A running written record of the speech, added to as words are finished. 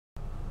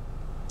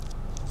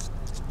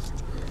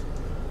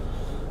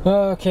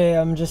Okay,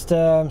 I'm just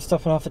I'm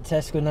stopping off at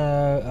Tesco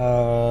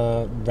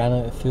now. Ran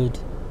out of food,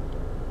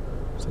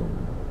 so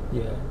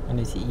yeah, I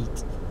need to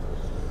eat.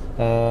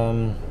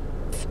 I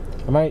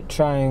might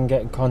try and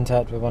get in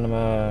contact with one of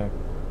my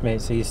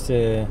mates. I used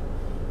to,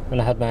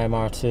 when I had my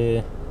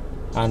MR2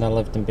 and I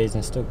lived in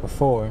Basingstoke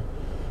before,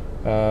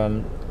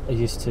 I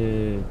used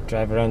to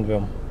drive around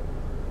with him.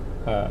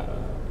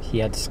 He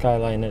had the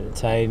Skyline at the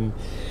time,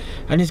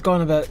 and he's gone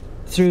about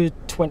through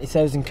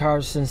 20,000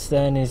 cars since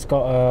then. He's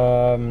got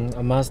a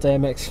Mazda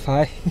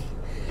MX-5.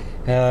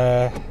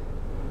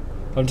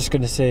 I'm just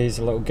going to say he's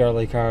a little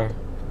girly car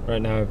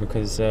right now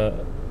because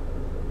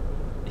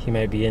he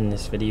might be in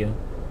this video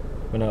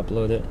when I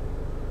upload it,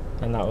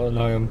 and that will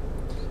annoy him.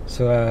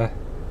 So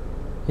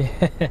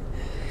yeah,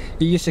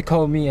 he used to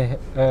call me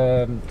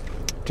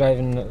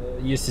driving.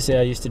 He used to say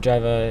I used to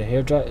drive a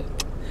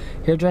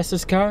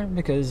hairdresser's car,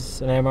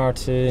 because an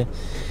MR2,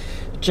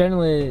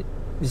 generally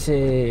they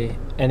say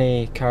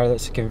any car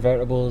that's a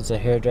convertible is a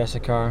hairdresser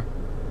car,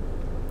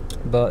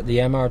 but the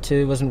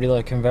MR2 wasn't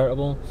really a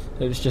convertible.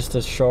 It was just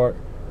a small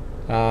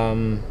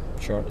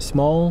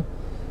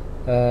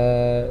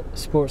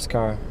sports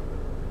car,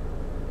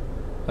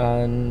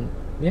 and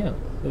yeah,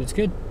 it was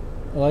good.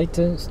 I liked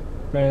it. It's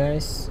very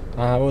nice.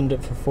 I owned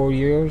it for 4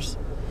 years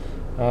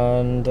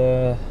and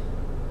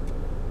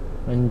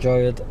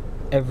enjoyed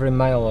every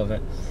mile of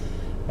it.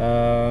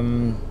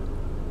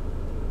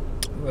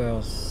 What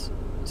else?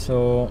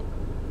 So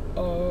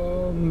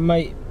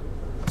might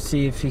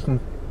see if he can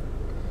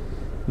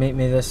meet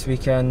me this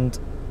weekend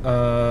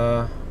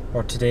or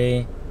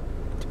today,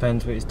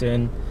 depends what he's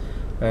doing,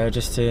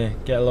 just to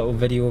get a little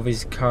video of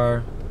his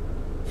car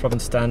from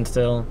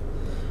standstill.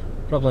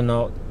 Probably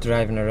not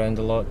driving around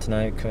a lot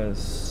tonight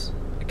because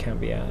I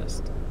can't be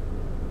asked.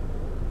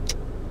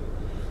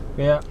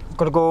 But yeah,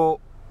 gotta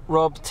go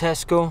rob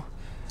Tesco.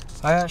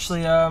 I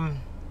actually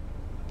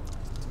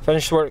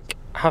finished work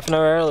half an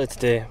hour early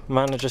today.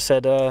 Manager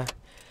said I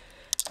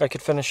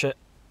could finish at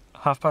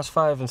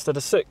 5:30 instead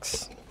of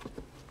 6,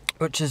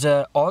 which is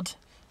odd,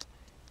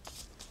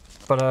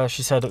 but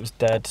she said it was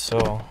dead,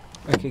 so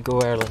I could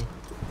go early.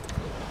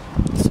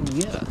 So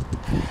yeah,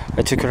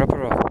 I took her up on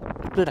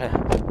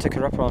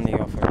the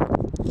offer.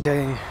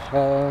 Okay,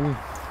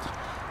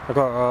 I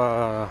got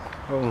a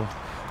little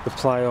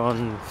reply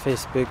on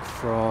Facebook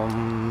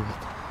from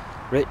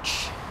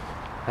Rich.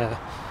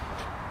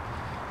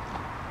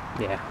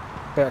 Yeah,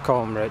 better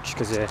call him Rich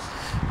because you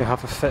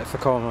have a fit for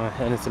calling him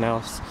anything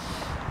else.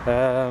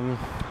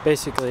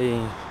 Basically,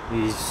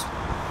 he's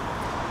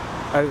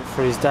out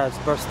for his dad's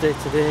birthday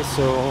today,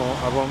 so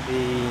I won't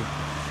be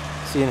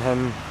seeing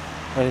him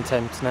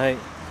anytime tonight.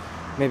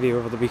 Maybe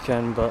over the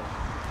weekend, but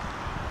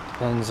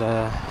depends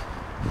how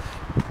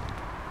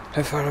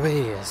far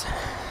away he is.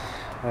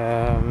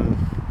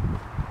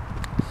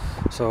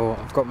 So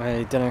I've got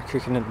my dinner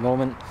cooking at the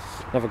moment.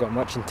 Never got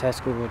much in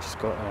Tesco. I just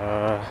got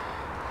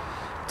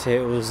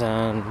potatoes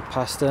and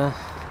pasta.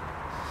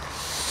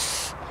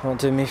 Won't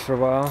do me for a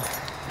while.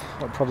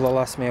 It'll probably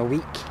last me a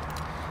week.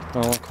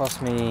 It'll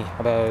cost me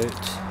about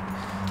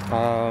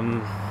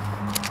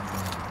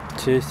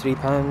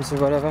 £2-3 or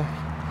whatever.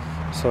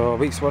 So a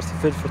week's worth of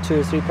food for £2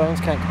 or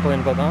 £3. Can't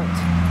complain about that.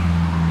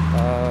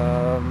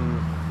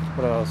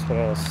 What else?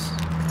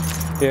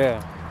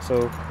 Yeah.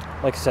 So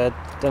like I said,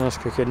 dinner's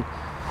cooking.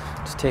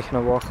 Just taking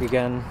a walk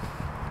again.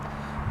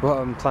 What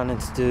I'm planning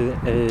to do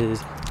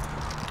is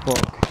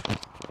walk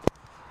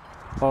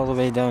all the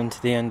way down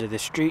to the end of the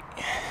street,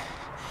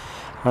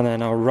 and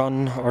then I'll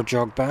run or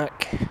jog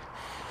back.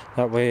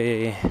 That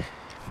way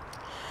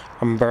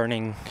I'm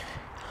burning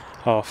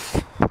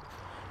off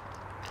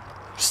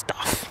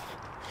stuff,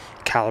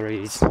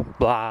 calories,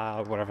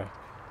 blah, whatever.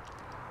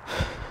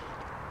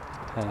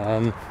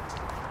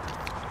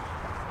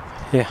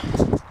 Yeah,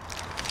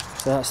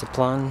 so that's the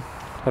plan.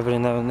 Every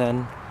now and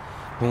then,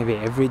 maybe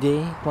every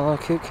day while I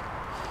cook,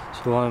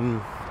 so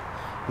I'm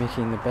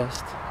making the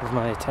best of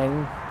my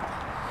time.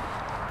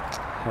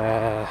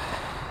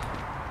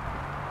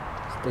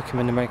 Stick them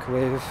in the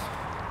microwave,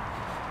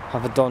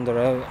 have a donder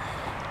out,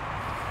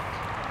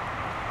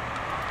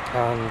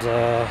 and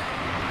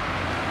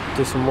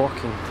do some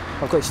walking.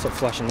 I've got to stop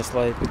flashing this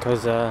light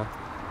because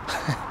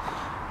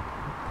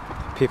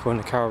people in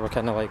the car were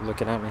kind of like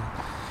looking at me.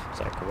 It's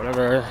like,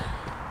 whatever.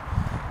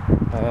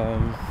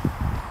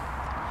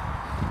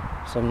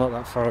 So I'm not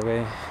that far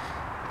away.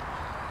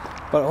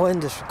 But I'll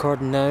end this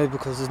recording now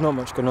because there's not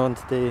much going on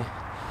today.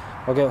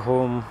 I'll get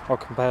home, I'll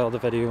compile the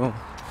video,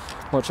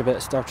 watch a bit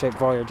of Star Trek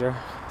Voyager,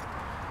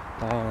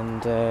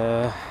 and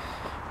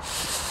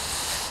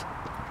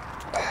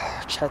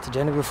chat to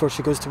Jenny before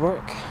she goes to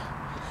work.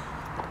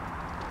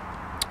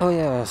 Oh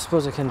yeah, I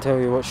suppose I can tell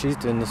you what she's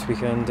doing this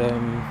weekend.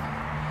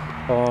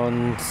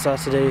 On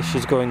Saturday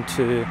she's going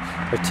to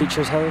her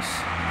teacher's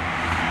house,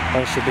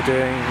 and she'll be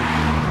doing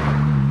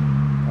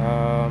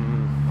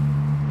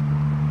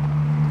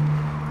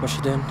what's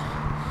she doing?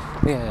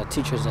 Yeah,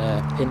 teacher's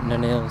painting her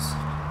nails,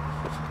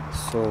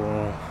 so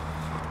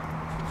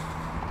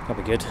that'll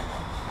be good.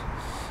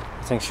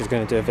 I think she's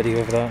going to do a video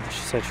of that. She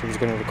said she was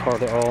going to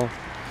record it all.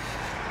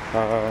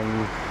 What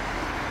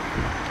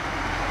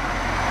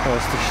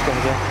else is she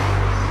gonna do?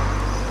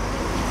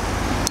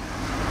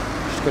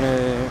 She's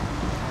gonna,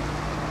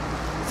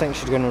 I think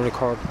she's gonna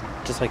record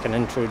just like an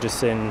intro, just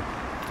saying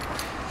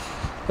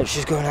that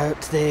she's going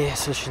out today,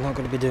 so she's not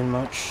gonna be doing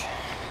much.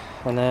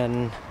 And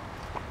then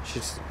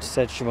she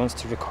said she wants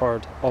to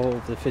record all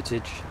of the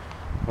footage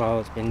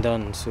while it's been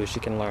done, so she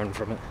can learn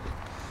from it.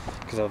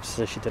 Because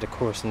obviously she did a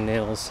course in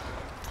nails,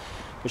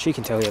 but she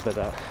can tell you about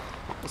that.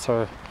 It's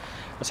her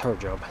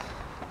job.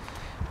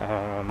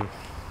 Yeah.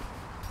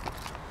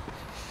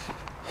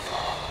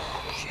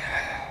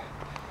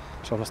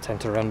 It's almost time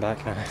to run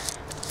back now.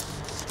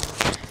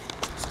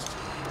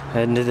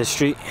 Heading to the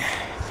street.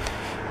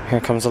 Here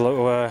comes a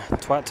little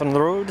twat on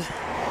the road.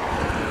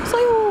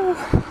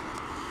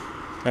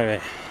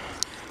 Anyway,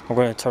 I'm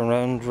going to turn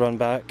around, run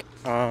back,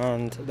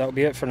 and that'll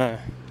be it for now.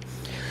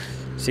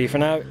 See you for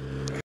now.